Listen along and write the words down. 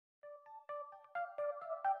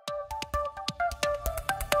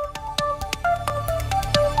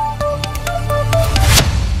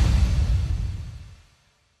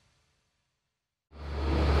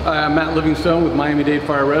I'm Matt Livingstone with Miami-Dade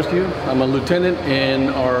Fire Rescue. I'm a lieutenant in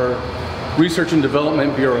our Research and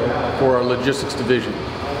Development Bureau for our Logistics Division.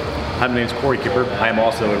 Hi, my name is Corey Kipper. I am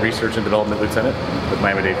also a Research and Development Lieutenant with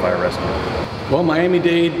Miami-Dade Fire Rescue. Well,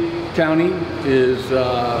 Miami-Dade County is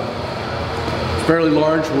fairly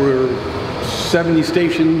large. We're 70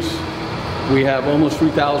 stations. We have almost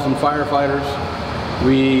 3,000 firefighters.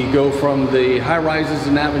 We go from the high rises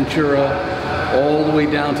in Aventura all the way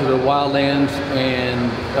down to the wildlands and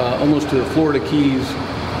almost to the Florida Keys,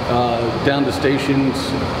 down to stations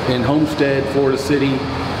in Homestead, Florida City.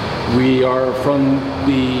 We are from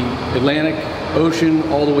the Atlantic Ocean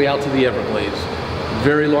all the way out to the Everglades.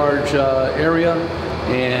 Very large area,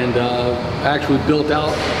 and actually built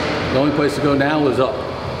out. The only place to go now is up.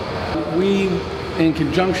 We, in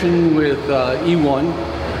conjunction with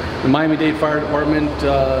E1, the Miami-Dade Fire Department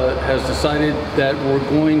has decided that we're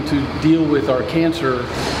going to deal with our cancer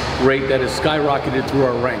rate that has skyrocketed through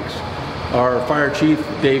our ranks. Our Fire Chief,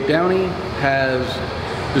 Dave Downey, has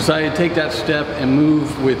decided to take that step and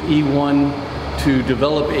move with E1 to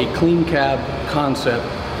develop a clean cab concept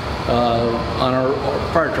on our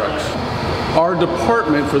fire trucks. Our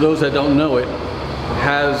department, for those that don't know it,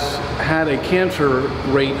 has had a cancer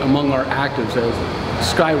rate among our actives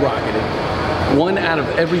has skyrocketed. 1 out of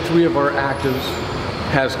every 3 of our actives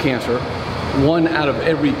has cancer. 1 out of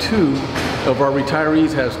every 2 of our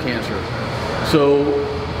retirees has cancer. So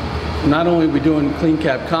not only are we doing clean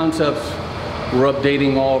cab concepts, we're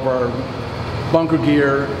updating all of our bunker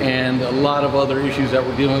gear and a lot of other issues that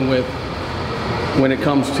we're dealing with when it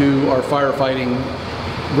comes to our firefighting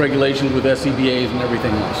regulations with SCBAs and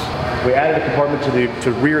everything else. We added a compartment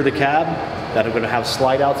to rear of the cab that are going to have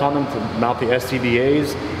slide outs on them to mount the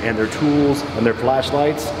SCBAs and their tools and their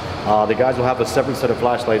flashlights. The guys will have a separate set of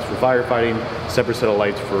flashlights for firefighting, separate set of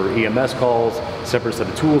lights for EMS calls, separate set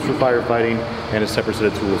of tools for firefighting, and a separate set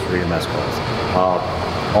of tools for EMS calls.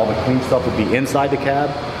 All the clean stuff will be inside the cab,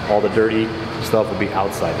 all the dirty stuff will be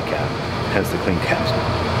outside the cab, hence the clean cab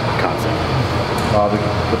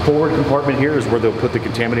concept. The forward compartment here is where they'll put the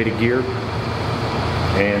contaminated gear,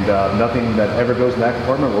 and nothing that ever goes in that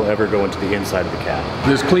compartment will ever go into the inside of the cab.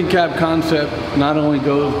 This clean cab concept not only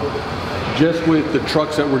goes just with the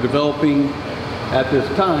trucks that we're developing at this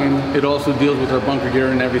time, it also deals with our bunker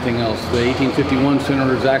gear and everything else. The 1851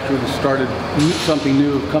 Center has actually started something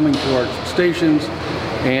new coming to our stations,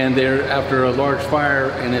 and they're after a large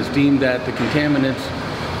fire and it's deemed that the contaminants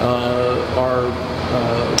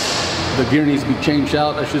the gear needs to be changed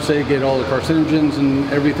out, I should say, get all the carcinogens and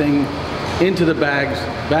everything into the bags,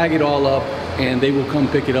 bag it all up, and they will come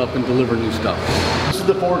pick it up and deliver new stuff. This is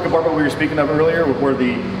the forward compartment we were speaking of earlier, where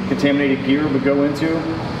the contaminated gear would go into.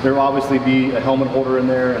 There will obviously be a helmet holder in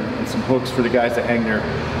there and some hooks for the guys to hang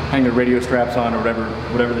their radio straps on, or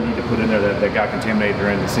whatever they need to put in there that got contaminated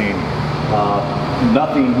during the scene.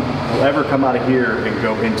 Nothing will ever come out of here and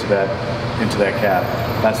go into that cab.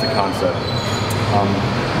 That's the concept.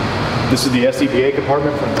 This is the SCBA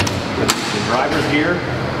compartment for the driver's gear.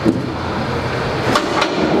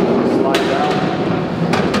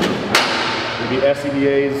 The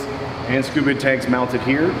SCBAs and scuba tanks mounted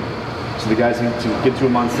here, so the guys need to get to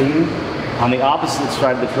them on scene. On the opposite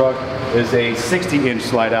side of the truck is a 60-inch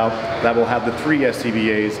slide out that will have the 3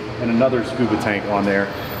 SCBAs and another scuba tank on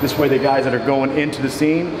there. This way the guys that are going into the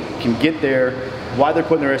scene can get there while they're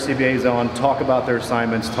putting their SCBAs on, talk about their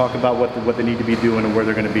assignments, talk about what they need to be doing and where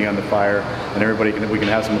they're going to be on the fire, and we can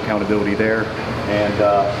have some accountability there, and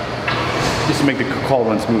just to make the call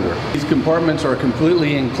run smoother. These compartments are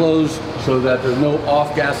completely enclosed so that there's no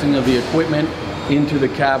off-gassing of the equipment into the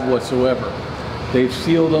cab whatsoever. They've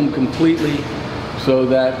sealed them completely so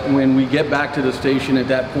that when we get back to the station at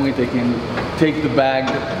that point, they can take the bag,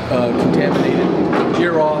 contaminated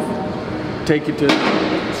gear off, take it to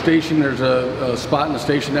the station. There's a spot in the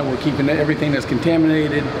station that we're keeping everything that's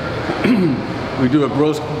contaminated. We do a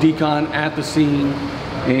gross decon at the scene,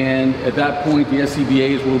 and at that point the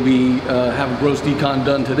SCBAs will be have a gross decon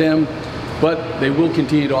done to them, but they will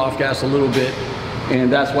continue to off-gas a little bit,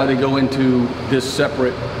 and that's why they go into this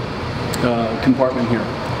separate compartment here.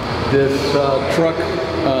 This truck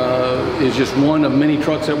is just one of many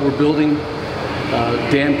trucks that we're building.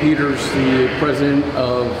 Dan Peters, the president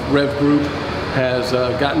of Rev Group, has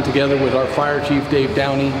gotten together with our fire chief, Dave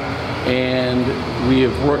Downey, and we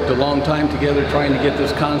have worked a long time together trying to get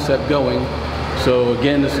this concept going. So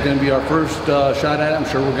again, this is going to be our first shot at it. I'm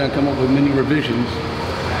sure we're going to come up with many revisions,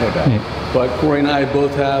 no doubt. But Corey and I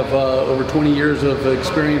both have over 20 years of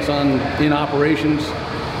experience in operations,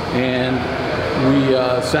 and we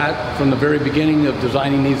sat from the very beginning of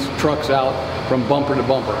designing these trucks out from bumper to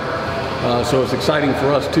bumper. So it's exciting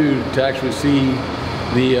for us too to actually see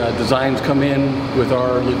The designs come in with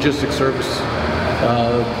our logistics service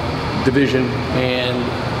division,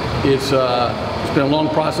 and it's been a long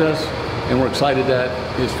process, and we're excited that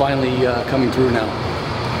it's finally coming through now.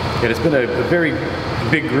 And it's been a very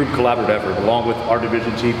big group collaborative effort, along with our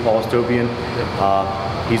division chief, Paul Stopian.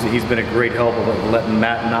 He's been a great help of letting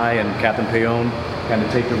Matt and I and Captain Payon kind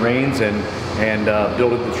of take the reins and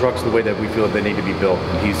build the trucks the way that we feel that they need to be built.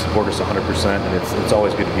 And he's supported us 100%, and it's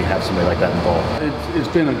always good to have somebody like that involved. It's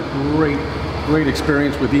been a great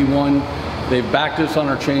experience with E1. They've backed us on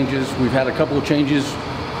our changes. We've had a couple of changes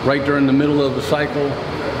right during the middle of the cycle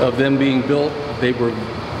of them being built. They were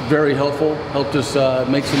very helpful, helped us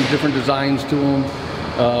make some different designs to them.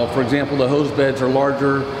 For example, the hose beds are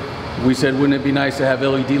larger. We said, wouldn't it be nice to have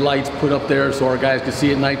LED lights put up there so our guys could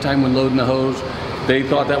see at nighttime when loading the hose? They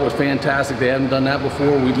thought that was fantastic. They hadn't done that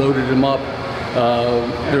before. We loaded them up.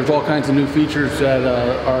 There's all kinds of new features that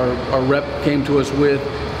our rep came to us with,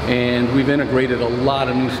 and we've integrated a lot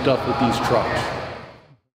of new stuff with these trucks.